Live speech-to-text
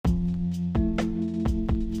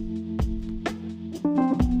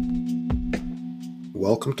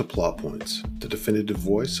Welcome to Plot Points, the definitive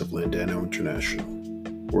voice of Landano International,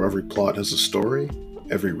 where every plot has a story,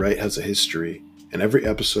 every right has a history, and every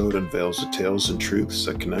episode unveils the tales and truths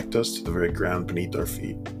that connect us to the very ground beneath our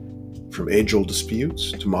feet. From age-old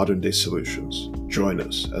disputes to modern-day solutions, join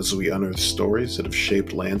us as we unearth stories that have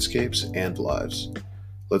shaped landscapes and lives.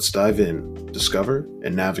 Let's dive in, discover,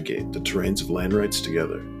 and navigate the terrains of land rights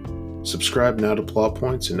together. Subscribe now to Plot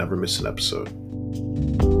Points and never miss an episode.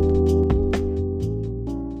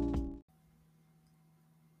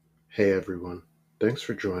 Hey everyone, thanks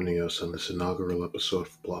for joining us on this inaugural episode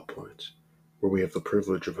of Plot Points, where we have the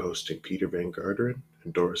privilege of hosting Peter Van Garderen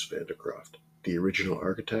and Doris van der Croft, the original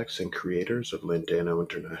architects and creators of Landano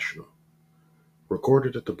International.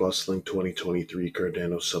 Recorded at the bustling 2023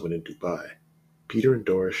 Cardano Summit in Dubai, Peter and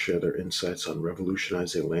Doris share their insights on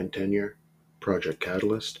revolutionizing land tenure, Project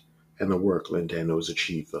Catalyst, and the work Landano has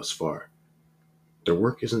achieved thus far. Their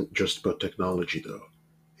work isn't just about technology though,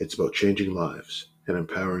 it's about changing lives and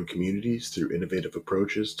empowering communities through innovative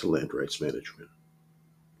approaches to land rights management.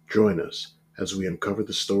 Join us as we uncover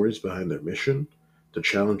the stories behind their mission, the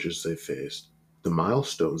challenges they've faced, the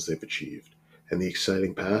milestones they've achieved, and the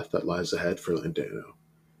exciting path that lies ahead for Landano.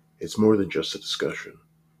 It's more than just a discussion.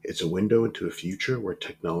 It's a window into a future where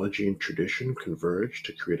technology and tradition converge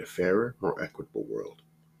to create a fairer, more equitable world.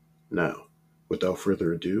 Now, without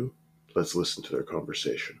further ado, let's listen to their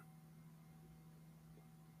conversation.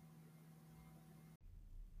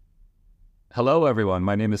 Hello, everyone.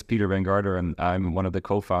 My name is Peter Van Garderen, and I'm one of the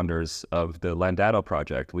co-founders of the Landano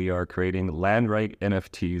project. We are creating land right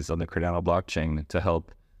NFTs on the Cardano blockchain to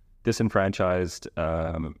help disenfranchised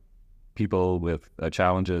people with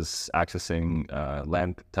challenges accessing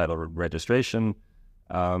land title registration,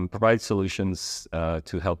 provide solutions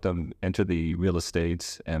to help them enter the real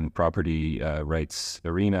estate and property rights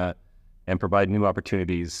arena, and provide new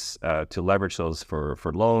opportunities to leverage those for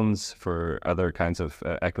loans, for other kinds of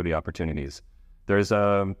equity opportunities. There's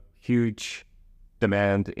a huge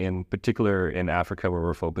demand, in particular in Africa, where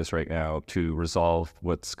we're focused right now, to resolve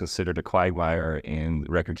what's considered a quagmire in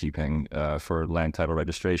record keeping for land title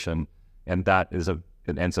registration, and that is it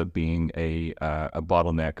ends up being a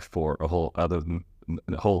bottleneck for a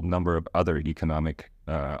whole number of other economic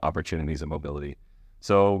opportunities and mobility.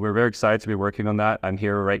 So we're very excited to be working on that. I'm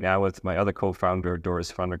here right now with my other co-founder,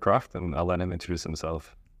 Doris van der Croft, and I'll let him introduce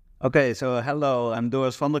himself. Okay, so hello, I'm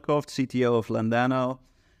Doris van der Croft, CTO of Landano,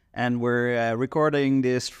 and we're recording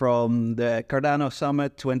this from the Cardano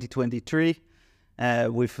Summit 2023.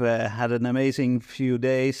 We've had an amazing few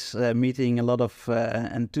days, meeting a lot of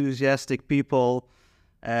enthusiastic people,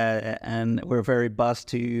 and we're very buzzed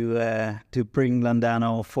to bring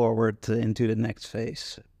Landano forward into the next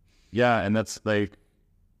phase. Yeah, and that's like,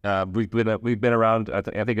 we've been around, I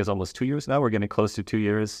think it's almost 2 years now. We're getting close to 2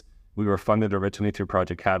 years. We were funded originally through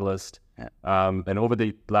Project Catalyst. Yeah. And over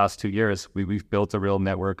the last 2 years, we've built a real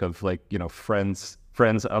network of friends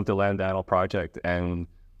of the Landano project. And,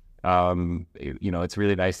 it's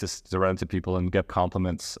really nice to run into people and get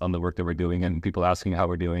compliments on the work that we're doing, and people asking how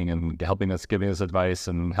we're doing and giving us advice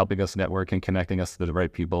and helping us network and connecting us to the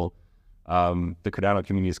right people. The Cardano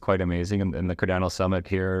community is quite amazing, and the Cardano Summit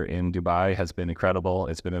here in Dubai has been incredible.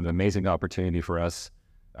 It's been an amazing opportunity for us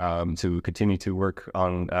to continue to work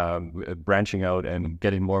on branching out and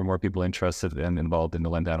getting more and more people interested and involved in the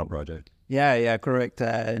Landano project. Yeah, correct.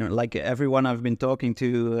 Like everyone I've been talking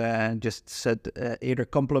to just said, either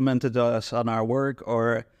complimented us on our work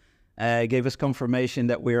or gave us confirmation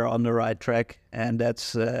that we're on the right track. And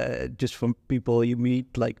that's just from people you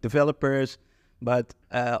meet, like developers, but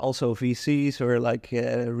also VCs who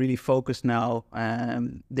are really focused now.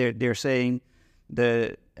 They're saying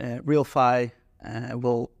the RealFi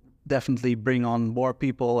will definitely bring on more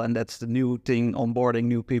people, and that's the new thing, onboarding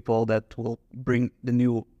new people that will bring the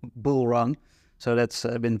new bull run. So that's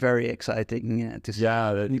been very exciting to see.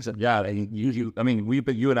 Yeah. You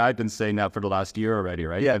and I have been saying that for the last year already,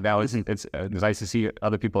 right? Yeah. And now it's nice to see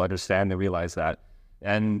other people understand and realize that.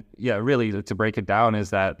 And yeah, really, to break it down is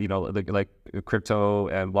that, like crypto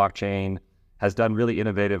and blockchain has done really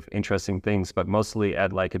innovative, interesting things, but mostly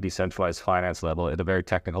at like a decentralized finance level, at a very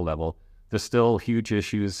technical level. There's still huge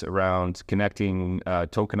issues around connecting,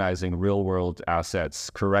 tokenizing real world assets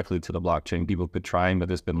correctly to the blockchain. People have been trying, but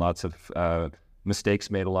there's been lots of mistakes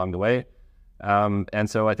made along the way. And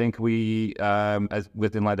so I think within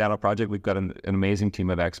Landano project, we've got an amazing team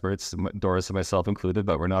of experts, Doris and myself included,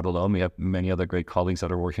 but we're not alone. We have many other great colleagues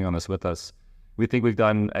that are working on this with us. We think we've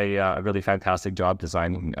done a really fantastic job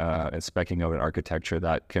designing and speccing out an architecture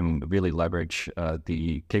that can really leverage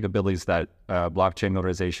the capabilities that blockchain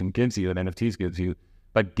notarization gives you and NFTs gives you,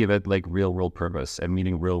 but give it like real world purpose and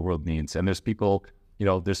meeting real world needs. And there's people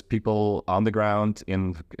there's people on the ground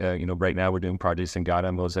in, right now we're doing projects in Ghana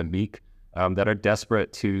and Mozambique that are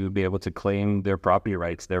desperate to be able to claim their property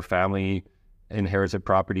rights. Their family inherited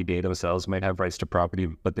property, they themselves might have rights to property,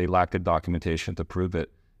 but they lack the documentation to prove it.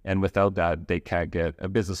 And without that, they can't get a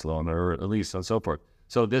business loan or a lease and so forth.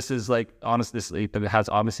 So this is like, honestly, it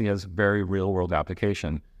obviously has very real world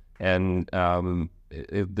application. And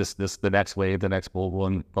the next wave, the next bull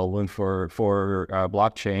run for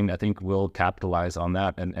blockchain, I think will capitalize on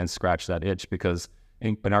that and scratch that itch, because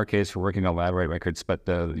in our case, we're working on land right records, but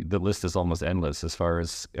the list is almost endless as far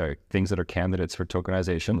as things that are candidates for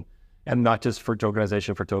tokenization. And not just for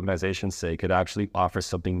tokenization's sake. It actually offers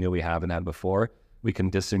something new we haven't had before. We can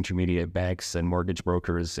disintermediate banks and mortgage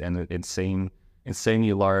brokers and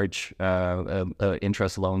insanely large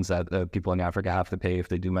interest loans that people in Africa have to pay if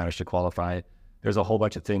they do manage to qualify. There's a whole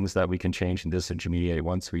bunch of things that we can change and disintermediate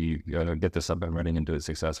once we get this up and running and do it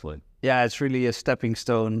successfully. Yeah, it's really a stepping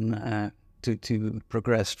stone to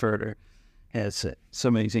progress further. Yeah, it's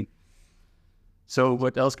amazing. So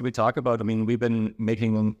what else can we talk about? I mean, we've been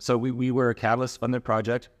making them. So we were a Catalyst-funded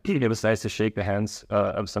project. It was nice to shake the hands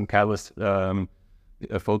of some Catalyst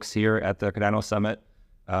folks here at the Cardano Summit.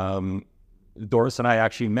 Doris and I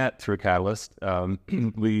actually met through Catalyst.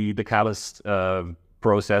 The Catalyst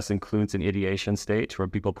process includes an ideation stage where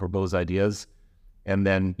people propose ideas and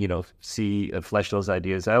then, flesh those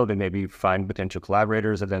ideas out and maybe find potential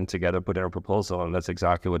collaborators and then together put in a proposal. And that's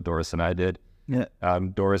exactly what Doris and I did. Yeah.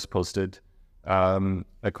 Doris posted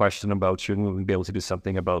a question about shouldn't we be able to do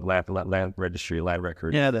something about land registry, land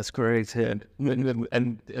record. Yeah, that's correct. Yeah.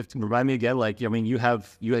 And remind me again, you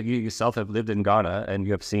yourself have lived in Ghana and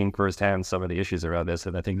you have seen firsthand some of the issues around this,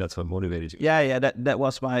 and I think that's what motivated you. Yeah, that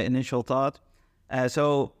was my initial thought.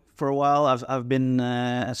 So for a while, I've been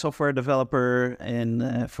a software developer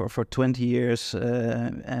for 20 years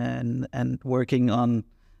and working on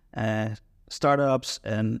startups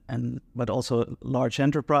but also large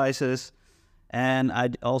enterprises. And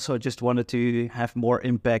I also just wanted to have more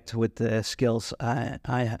impact with the skills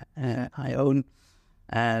I own.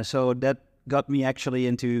 So that got me actually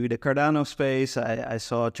into the Cardano space. I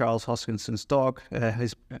saw Charles Hoskinson's talk,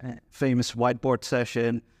 his famous whiteboard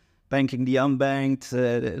session, banking the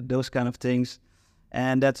unbanked, those kind of things.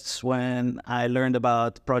 And that's when I learned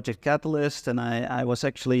about Project Catalyst, and I was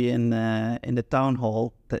actually in the town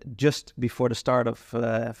hall just before the start of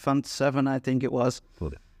Fund 7, I think it was.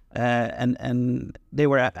 Cool. And they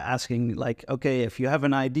were asking, like, okay, if you have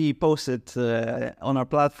an ID, post it on our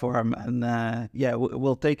platform, and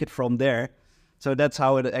we'll take it from there. So that's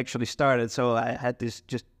how it actually started. So I had this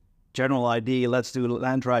just general ID, let's do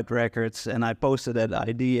land right records, and I posted that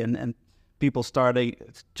ID, and people started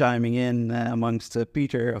chiming in amongst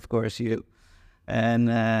Peter, of course, you, and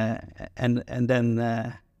then.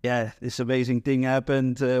 This amazing thing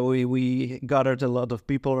happened. We gathered a lot of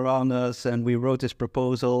people around us, and we wrote this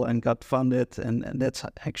proposal and got funded, and that's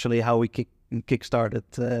actually how we kickstarted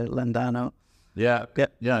Landano. Yeah.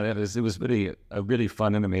 It was really a really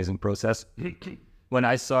fun and amazing process. When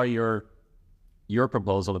I saw your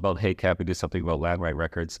proposal about, hey, can't we do something about land right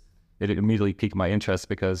records, it immediately piqued my interest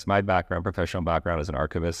because my professional background is an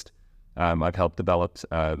archivist. I've helped develop,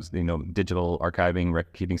 digital archiving,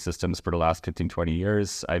 record-keeping systems for the last 15, 20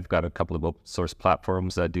 years. I've got a couple of open source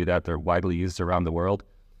platforms that do that. They're widely used around the world.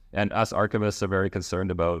 And us archivists are very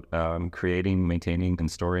concerned about creating, maintaining,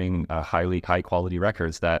 and storing high-quality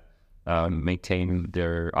records that maintain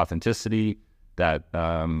their authenticity, that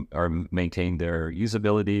maintain their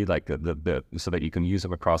usability, so that you can use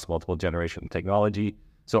them across multiple generations of technology.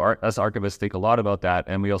 So us archivists think a lot about that,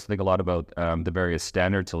 and we also think a lot about the various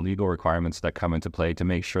standards and legal requirements that come into play to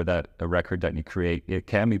make sure that a record that you create, it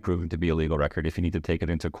can be proven to be a legal record if you need to take it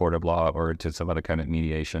into court of law or to some other kind of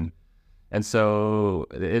mediation. And so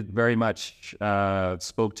it very much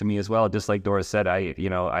spoke to me as well. Just like Doris said,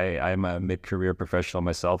 I'm a mid-career professional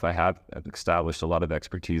myself. I have established a lot of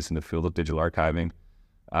expertise in the field of digital archiving.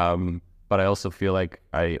 But I also feel like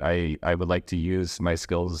I would like to use my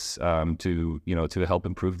skills to help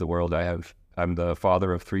improve the world. I'm the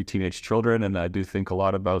father of 3 teenage children, and I do think a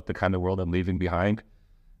lot about the kind of world I'm leaving behind.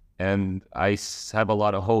 And I have a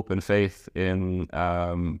lot of hope and faith in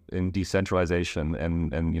decentralization,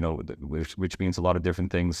 which means a lot of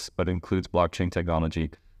different things, but includes blockchain technology.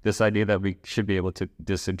 This idea that we should be able to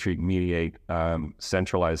disintermediate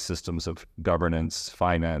centralized systems of governance,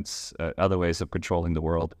 finance, other ways of controlling the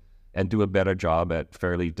world, and do a better job at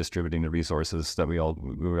fairly distributing the resources that we all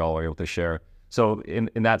are able to share. So in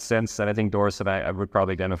that sense, and I think Doris and I would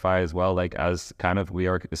probably identify as well, we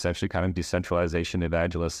are essentially kind of decentralization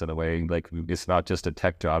evangelists in a way. Like, it's not just a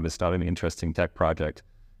tech job, it's not an interesting tech project.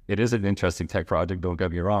 it is an interesting tech project, don't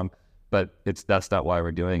get me wrong, but that's not why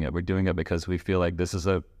we're doing it. We're doing it because we feel like this is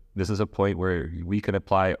a point where we can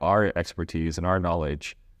apply our expertise and our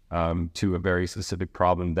knowledge to a very specific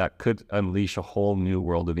problem that could unleash a whole new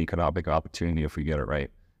world of economic opportunity if we get it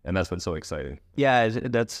right. And that's what's so exciting. Yeah,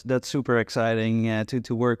 that's super exciting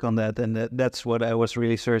to work on that, and that's what I was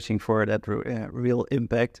really searching for, that real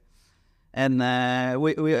impact. And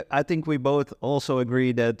I think we both also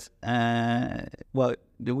agree that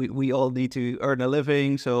we all need to earn a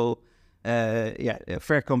living, so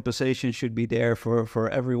fair compensation should be there for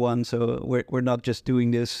everyone. So we're not just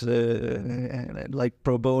doing this like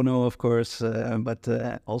pro bono, of course, but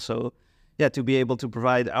also to be able to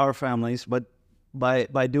provide our families. But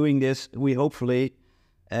by doing this, we hopefully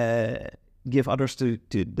give others to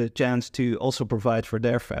the chance to also provide for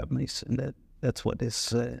their families, and that's what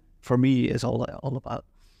this for me is all about.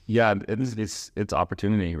 Yeah, it's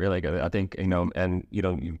opportunity, really. I think, and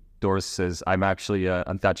Doris says, I'm actually a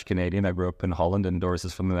Dutch Canadian. I grew up in Holland, and Doris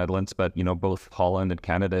is from the Netherlands. But both Holland and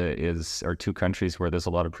Canada are two countries where there's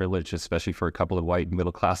a lot of privilege, especially for a couple of white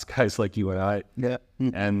middle class guys like you and I. Yeah.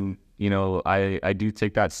 And I do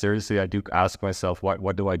take that seriously. I do ask myself,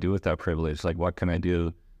 what do I do with that privilege? Like, what can I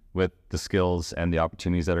do with the skills and the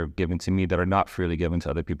opportunities that are given to me that are not freely given to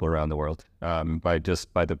other people around the world, by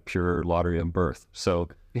the pure lottery of birth. So,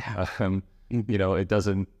 it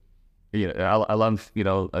doesn't. I love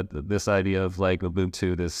this idea of like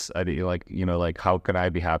Ubuntu. This idea, like how can I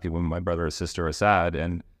be happy when my brother or sister are sad?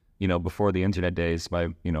 And before the internet days, I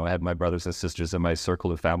had my brothers and sisters in my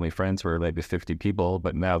circle of family friends were maybe 50 people,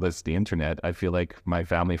 but now that's the internet. I feel like my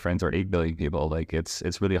family friends are 8 billion people. Like it's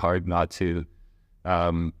really hard not to.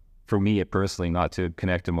 For me personally, not to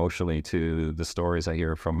connect emotionally to the stories I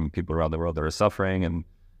hear from people around the world that are suffering,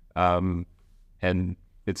 and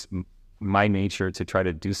it's my nature to try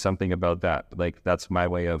to do something about that. Like that's my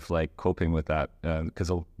way of like coping with that, because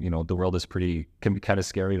the world can be kind of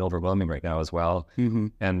scary and overwhelming right now as well. Mm-hmm.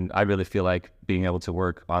 And I really feel like being able to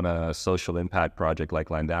work on a social impact project like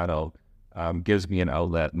Landano gives me an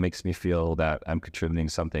outlet, makes me feel that I'm contributing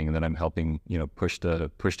something, and that I'm helping push the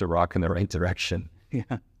rock in the right direction.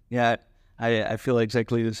 Yeah, I feel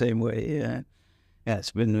exactly the same way. Yeah,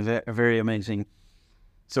 it's been very amazing.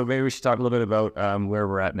 So maybe we should talk a little bit about where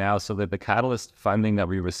we're at now. So that the Catalyst funding that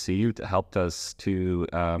we received helped us to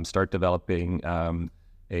start developing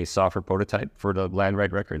a software prototype for the land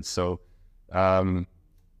right records. So, and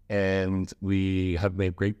we have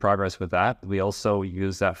made great progress with that. We also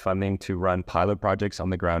use that funding to run pilot projects on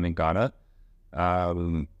the ground in Ghana.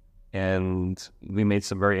 And we made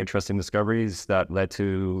some very interesting discoveries that led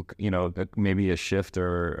to, maybe a shift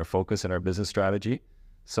or a focus in our business strategy.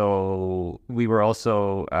 So we were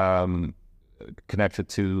also connected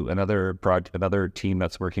to another team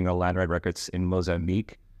that's working on land right records in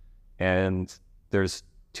Mozambique. And there's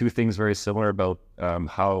two things very similar about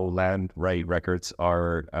how land right records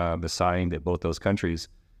are assigned in both those countries.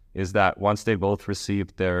 Is that once they both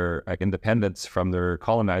received their independence from their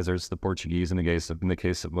colonizers, the Portuguese in the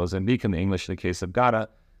case of Mozambique, and the English in the case of Ghana,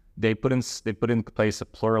 they put in place a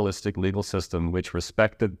pluralistic legal system which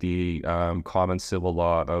respected the common civil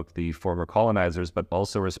law of the former colonizers, but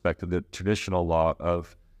also respected the traditional law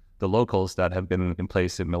of the locals that have been in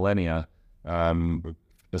place in millennia,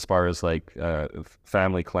 as far as like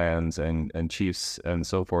family clans and chiefs and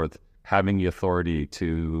so forth, having the authority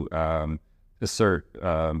to assert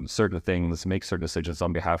certain things, make certain decisions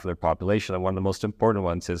on behalf of their population. And one of the most important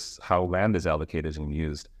ones is how land is allocated and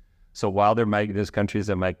used. So while there's countries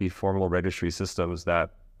that might be formal registry systems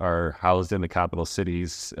that are housed in the capital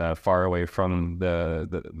cities, far away from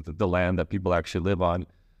the land that people actually live on,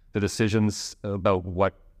 the decisions about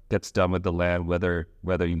what gets done with the land, whether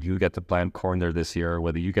you get to plant corn there this year,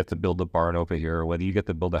 whether you get to build a barn over here, or whether you get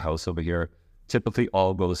to build a house over here, typically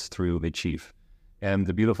all goes through the chief. And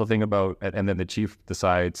the beautiful thing and then the chief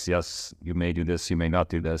decides, yes, you may do this, you may not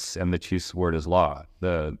do this, and the chief's word is law.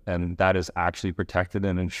 And that is actually protected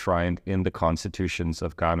and enshrined in the constitutions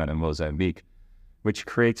of Ghana and Mozambique, which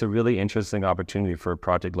creates a really interesting opportunity for a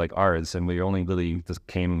project like ours. And we only really just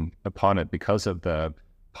came upon it because of the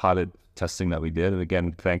pilot testing that we did. And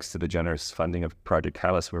again, thanks to the generous funding of Project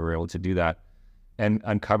Catalyst, we were able to do that and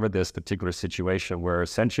uncover this particular situation where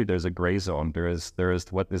essentially there's a gray zone. There is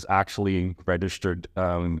what is actually registered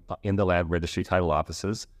in the land registry title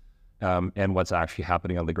offices, and what's actually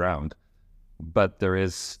happening on the ground. But there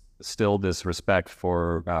is still this respect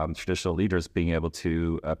for traditional leaders being able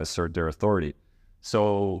to assert their authority.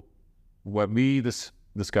 So what we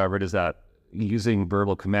discovered is that using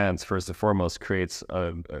verbal commands first and foremost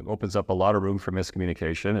opens up a lot of room for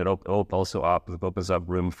miscommunication. It also opens up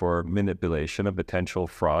room for manipulation of potential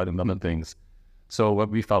fraud and other things. So what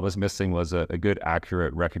we felt was missing was a good,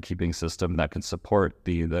 accurate record-keeping system that can support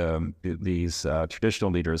these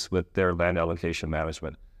traditional leaders with their land allocation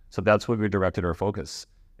management. So that's where we directed our focus.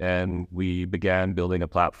 And we began building a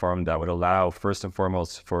platform that would allow, first and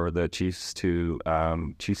foremost, for the chiefs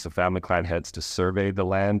of family clan heads to survey the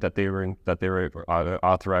land that they were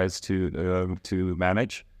authorized to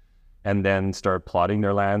manage, and then start plotting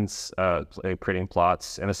their lands, creating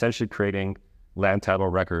plots, and essentially creating land title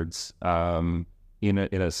records in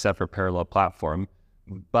a separate parallel platform,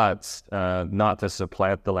 but not to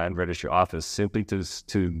supplant the land registry office, simply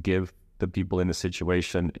to give the people in the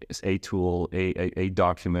situation is a tool, a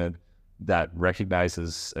document that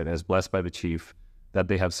recognizes and is blessed by the chief that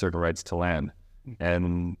they have certain rights to land.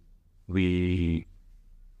 And we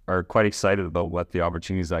are quite excited about what the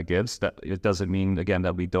opportunities that gives. That it doesn't mean, again,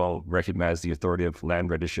 that we don't recognize the authority of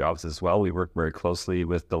land registry offices as well. We work very closely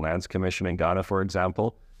with the Lands Commission in Ghana, for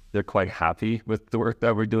example. They're quite happy with the work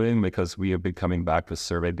that we're doing because we have been coming back with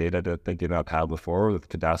survey data that they did not have before, with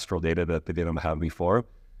cadastral data that they didn't have before.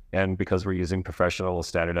 And because we're using professional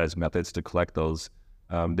standardized methods to collect those,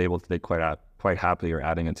 they quite happily are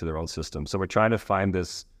adding into their own system. So we're trying to find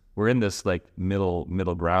this. We're in this like middle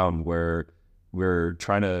ground where we're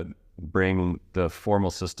trying to bring the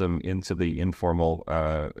formal system into the informal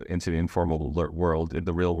world, in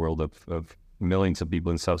the real world of millions of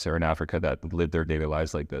people in sub-Saharan Africa that live their daily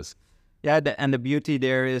lives like this. Yeah, and the beauty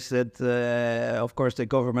there is that, of course, the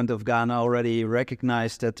government of Ghana already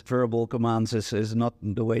recognized that verbal commands is not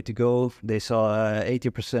the way to go. They saw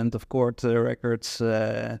 80% of court records,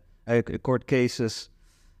 court cases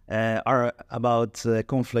are about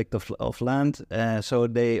conflict of land. So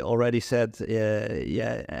they already said,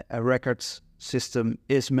 a records system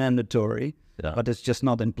is mandatory, but it's just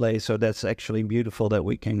not in place. So that's actually beautiful that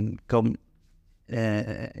we can come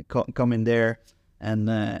in there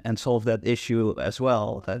and solve that issue as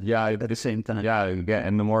well. At the same time. Yeah,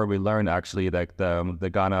 and the more we learn, actually, that the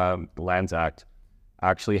Ghana Lands Act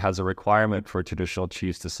actually has a requirement for traditional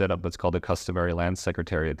chiefs to set up what's called a customary land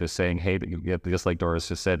secretariat. They're saying, hey, just like Doris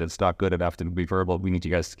just said, it's not good enough to be verbal. We need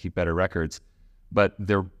you guys to keep better records. But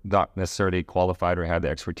they're not necessarily qualified or have the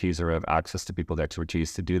expertise or have access to people with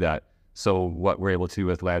expertise to do that. So what we're able to do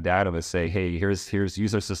with Landano is say, hey, here's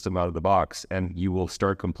use our system out of the box, and you will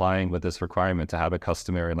start complying with this requirement to have a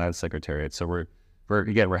customary land secretariat. So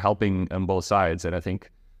we're helping on both sides, and I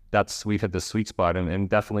think we've hit the sweet spot. And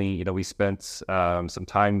definitely, we spent some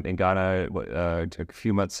time in Ghana a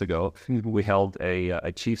few months ago. We held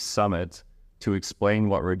a chief summit to explain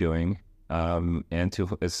what we're doing and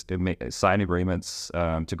to sign agreements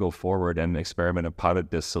to go forward and experiment and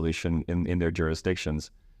pilot this solution in their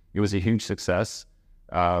jurisdictions. It was a huge success.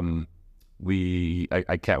 I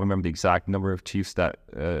can't remember the exact number of chiefs that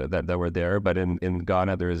were there, but in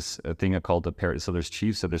Ghana there's a thing called the pair. So there's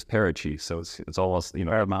chiefs, so there's para-chiefs. So it's almost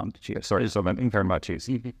paramount chiefs. Sorry, so paramount chiefs.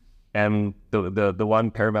 And the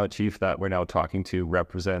one paramount chief that we're now talking to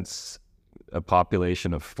represents a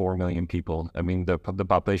population of 4 million people. I mean, the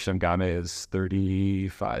population of Ghana is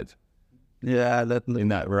 35. Yeah,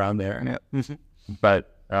 around there. Yeah.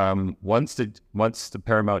 But once the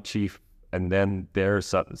paramount chief and then their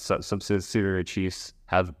subsidiary chiefs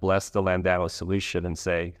have blessed the Landano solution and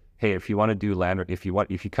say, hey, if you want to do land, if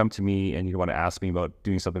you come to me and you want to ask me about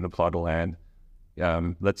doing something to plot a land,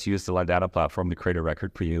 let's use the Landano platform to create a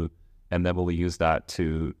record for you, and then we'll use that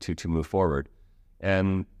to move forward.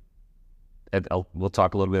 And we'll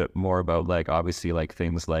talk a little bit more about obviously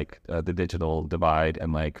things like the digital divide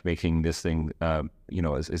and making this thing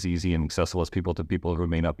as easy and accessible as people who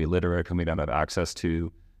may not be literate, who may not have access to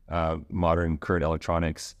modern current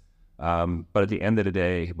electronics. But at the end of the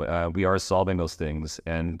day, we are solving those things.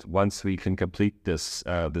 And once we can complete this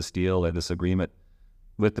deal and this agreement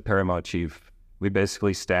with the paramount chief, we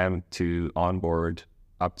basically stand to onboard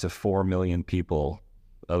up to 4 million people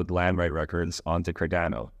of land right records onto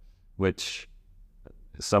Cardano, which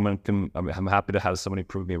I'm happy to have somebody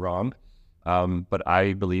prove me wrong. But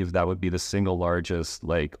I believe that would be the single largest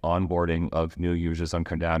onboarding of new users on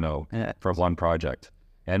Cardano for one project.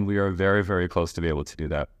 And we are very, very close to be able to do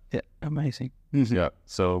that. Yeah, amazing. Yeah,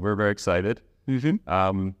 so we're very excited.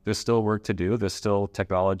 There's still work to do. There's still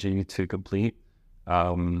technology to complete.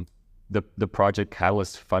 The Project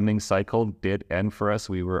Catalyst funding cycle did end for us.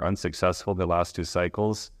 We were unsuccessful the last 2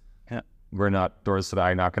 cycles. We're not, Doris and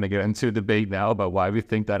I are not going to get into a debate now about why we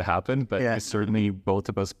think that happened, but certainly both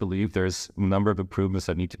of us believe there's a number of improvements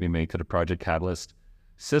that need to be made to the Project Catalyst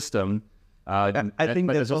system. I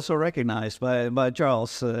think that's also recognized by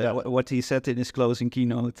Charles, what he said in his closing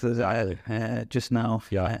keynote just now.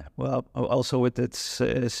 Yeah. Well, also with its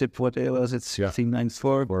SIP, what was it,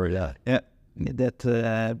 1694? Yeah.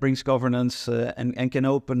 That brings governance and can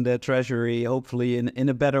open the treasury, hopefully in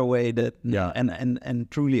a better way and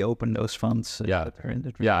truly open those funds. That are in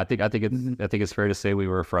the treasury. I think it's fair to say we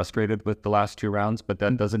were frustrated with the last 2 rounds, but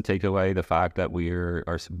that doesn't take away the fact that we are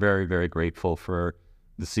very, very grateful for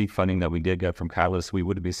the seed funding that we did get from Catalyst. We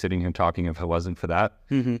wouldn't be sitting here talking if it wasn't for that,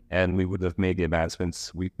 and we would have made the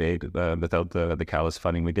advancements we've made without the Catalyst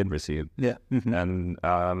funding we did receive. And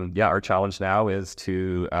our challenge now is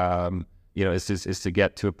to is to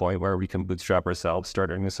get to a point where we can bootstrap ourselves,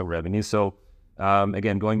 start earning some revenue. So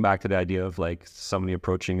again, going back to the idea of like somebody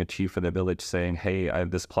approaching a chief of the village saying, "Hey, I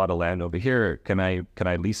have this plot of land over here. Can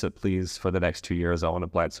I lease it, please, for the next 2 years? I want to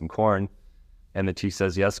plant some corn." And the chief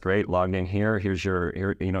says, "Yes, great. Log in here. Here's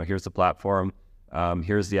here's the platform.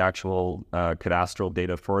 Here's the actual cadastral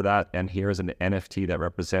data for that, and here's an NFT that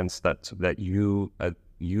represents that you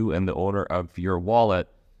and the owner of your wallet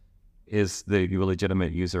is the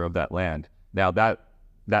legitimate user of that land." Now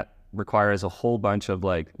that requires a whole bunch of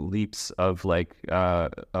like leaps of leaps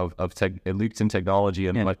in technology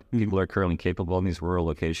and what people are currently capable in these rural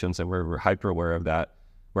locations, and we're hyper aware of that.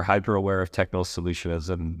 We're hyper aware of techno solutions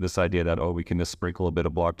and this idea that we can just sprinkle a bit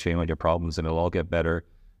of blockchain on your problems and it'll all get better.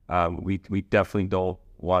 We definitely don't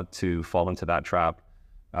want to fall into that trap.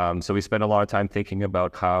 So we spend a lot of time thinking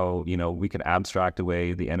about how we can abstract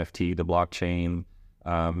away the NFT, the blockchain,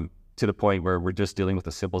 to the point where we're just dealing with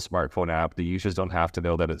a simple smartphone app. The users don't have to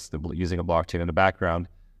know that it's using a blockchain in the background,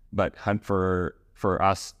 but for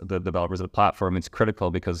us, the developers of the platform, it's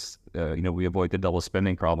critical because we avoid the double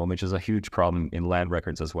spending problem, which is a huge problem in land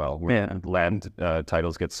records as well. Where land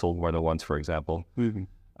titles get sold more than once, for example.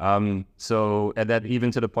 So, and then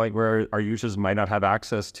even to the point where our users might not have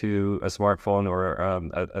access to a smartphone or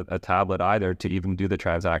a tablet either to even do the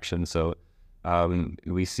transaction. So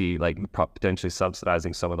we see like potentially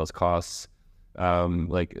subsidizing some of those costs,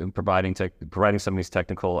 like providing some of these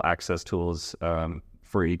technical access tools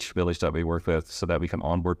for each village that we work with, so that we can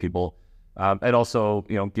onboard people, and also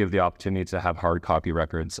give the opportunity to have hard copy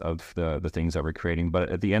records of the things that we're creating. But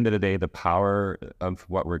at the end of the day, the power of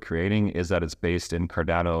what we're creating is that it's based in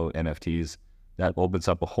Cardano NFTs. That opens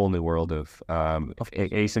up a whole new world of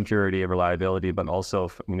security and reliability, but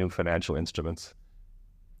also new financial instruments.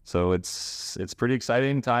 So it's pretty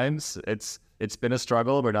exciting times. It's been a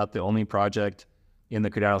struggle. We're not the only project in the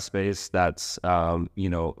Cardano space that's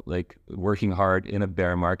like working hard in a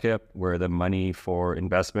bear market where the money for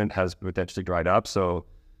investment has potentially dried up, so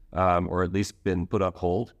or at least been put on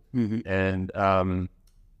hold. And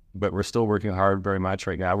but we're still working hard very much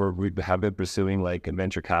right now. We have been pursuing like a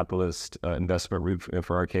venture capitalist investment route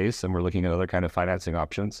for our case, and we're looking at other kind of financing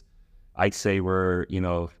options. I'd say we're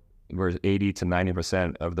 80 to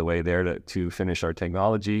 90% of the way there to finish our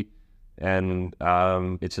technology. And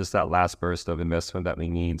it's just that last burst of investment that we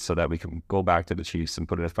need so that we can go back to the chiefs and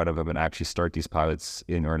put it in front of them and actually start these pilots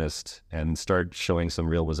in earnest and start showing some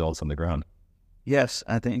real results on the ground. Yes,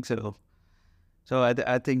 I think so. So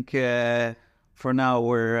I think for now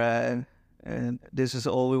we're this is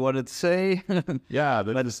all we wanted to say. Yeah,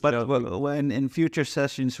 but when in future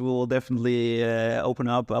sessions we will definitely open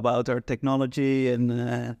up about our technology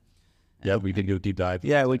and we can do a deep dive.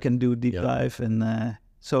 Yeah, we can do a deep dive and.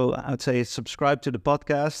 So I would say subscribe to the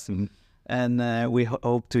podcast, and we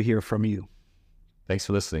hope to hear from you. Thanks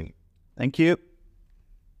for listening. Thank you.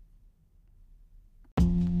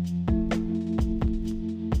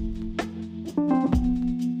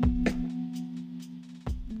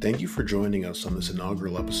 Thank you for joining us on this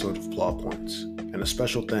inaugural episode of Plot Points, and a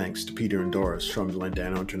special thanks to Peter and Doris from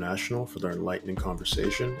Landano International for their enlightening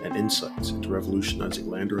conversation and insights into revolutionizing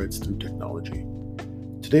land rights through technology.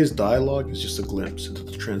 Today's dialogue is just a glimpse into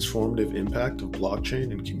the transformative impact of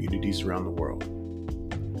blockchain in communities around the world.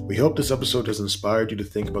 We hope this episode has inspired you to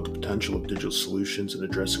think about the potential of digital solutions in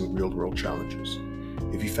addressing real-world challenges.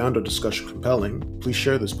 If you found our discussion compelling, please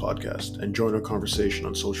share this podcast and join our conversation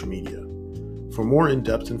on social media. For more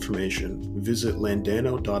in-depth information, visit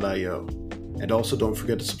landano.io, and also don't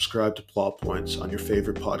forget to subscribe to Plot Points on your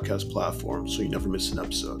favorite podcast platform so you never miss an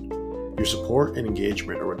episode. Your support and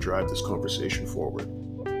engagement are what drive this conversation forward.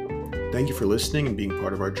 Thank you for listening and being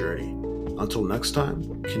part of our journey. Until next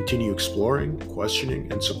time, continue exploring,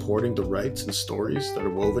 questioning, and supporting the rights and stories that are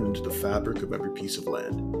woven into the fabric of every piece of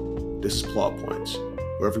land. This is Plot Points,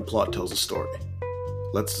 where every plot tells a story.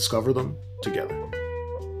 Let's discover them together.